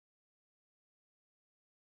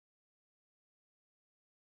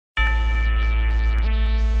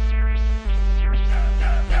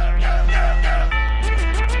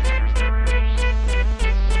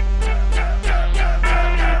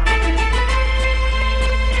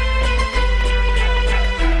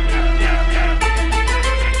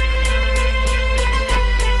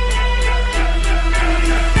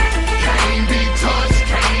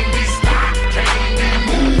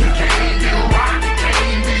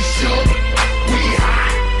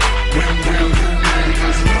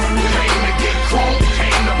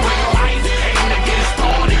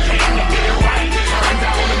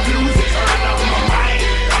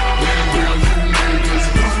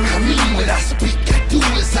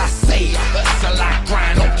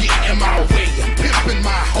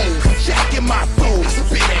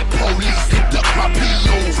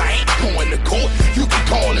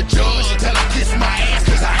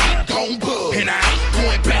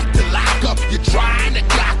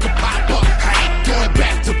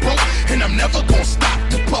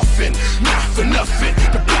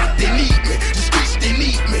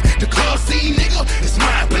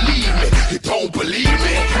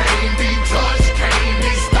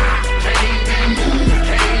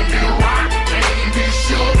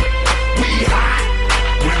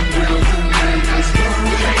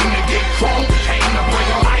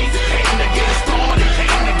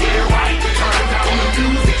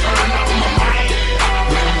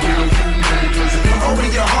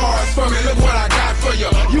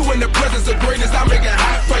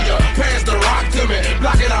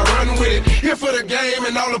Here for the game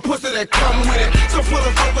and all the pussy that come with it. So full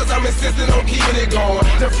of focus, I'm insisting on keeping it going.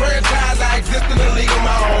 The franchise, I exist in the league of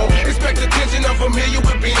my own. Expect attention, I'm familiar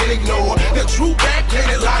with being ignored. The true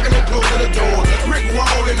backhanded, locking and closing the door. Brick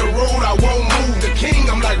wall in the road, I won't move. The king,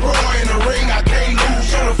 I'm like Roy in the ring, I can't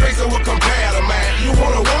lose. Show the face of what compare to man. You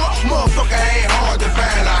wanna walk? Motherfucker ain't hard to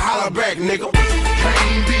find. I holler back, nigga.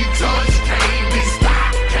 Can't be touched, can't be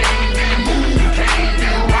stopped, can't be moved, can't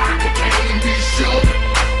be rocked, can't be shook.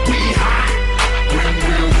 We hot. When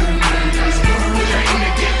will you niggas move? Came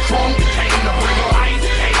to get crunk, came to bring life,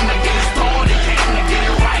 came to get it started, came to get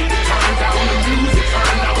it right. Turn down the music,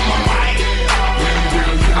 turn up my mic. When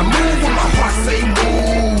will you I move when my heart say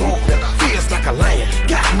move. Feels like a lion,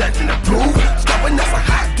 got nothing to prove. Stopping up a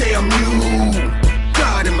hot damn mule.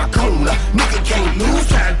 God in my corner, nigga can't lose.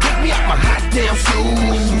 Try to get me out my hot damn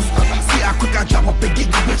shoes. See how quick I drop up and get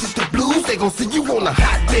you bitches the blues. They gon' see you on the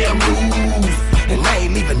hot damn news. And I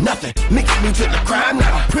ain't leaving nothing. Niggas new to the crime,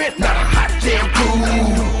 not a print, not a hot damn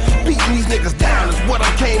clue. Beating these niggas down is what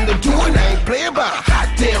I came to do, and I ain't playing by a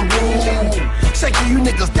hot damn rule. Shaking you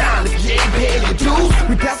niggas down if you ain't paying your dues.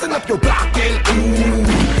 We passing up your block and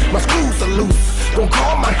ooh, my screws are loose. Don't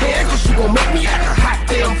call my hand, cause you gon' make me act a hot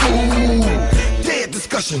damn fool. Dead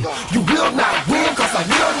discussion, you will not win, cause I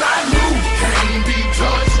will not lose. can't be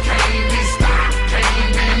touched, can't be stopped,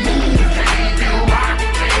 can't be moved, can't be rocked,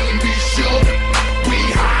 can't be shook. We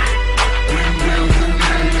hot. When will you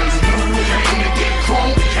niggas move? Came to get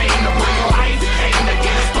crunk, came to bring life, came to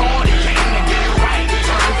get it started, came to get it right.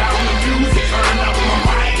 Turn down the music, turn up my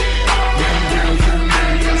mic. When will you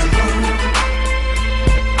niggas move?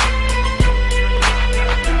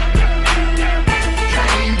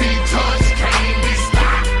 Can't be touched, can't be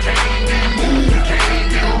stopped, can't be moved, can't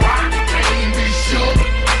be rocked, can't be shook.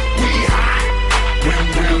 We hot. When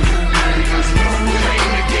will you niggas move?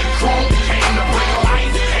 Came to get crunk, came to bring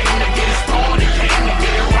life, came to get it started, came to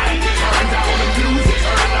get it right. Turn down the music,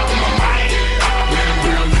 turn up my mic. When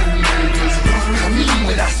will you niggas move? I mean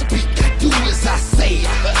when I speak, I do as I say.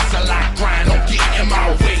 I hustle, I grind, don't get in my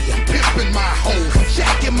way. I'm pimping my hoes, I'm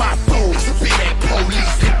jacking my foes. I spit at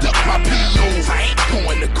police, conduct my POs. I ain't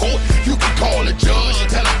going to court, you can call a judge.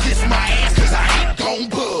 Tell her kiss my ass, cause I ain't gon'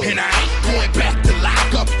 bug. And I ain't going back to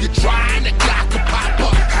lock up. You're trying to Glock to pop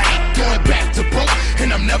up. I ain't going back to broke,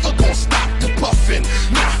 and I'm never gon' stop the puffin'.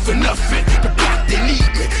 Not for nothing, the block they need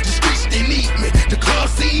me, the streets they need me. The club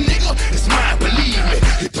scene, nigga, it's mine, believe me.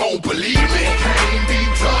 You don't believe me? Can't be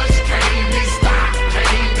touched, can't be stopped,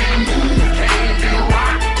 can't be moved, can't be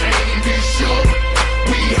rocked, can't be shook.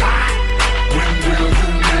 We hot. When will you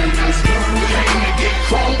niggas move? Came to get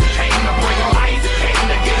crunk, came to bring life, came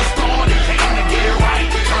to get it started, came to get it right.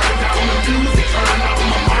 Turn down the music, turn up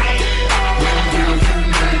my mic. When will you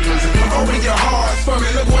niggas move? Open your hearts for me,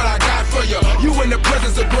 look what I got for you. You in the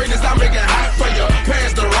presence of greatness, I make it hot for you.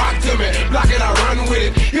 Pass the rock to me, block it, I run with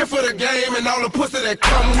it. Here for the game and all the pussy that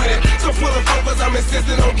come with it. So full of focus, I'm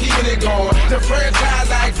insisting on keeping it going. The franchise,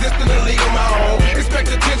 I exist in the league of my own.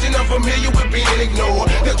 Expect attention, I'm familiar with being ignored.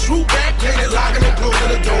 The true backhanded, locking and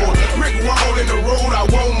closing the door. Brick wall in the road, I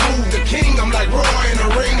won't move. The king, I'm like Roy in the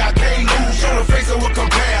ring,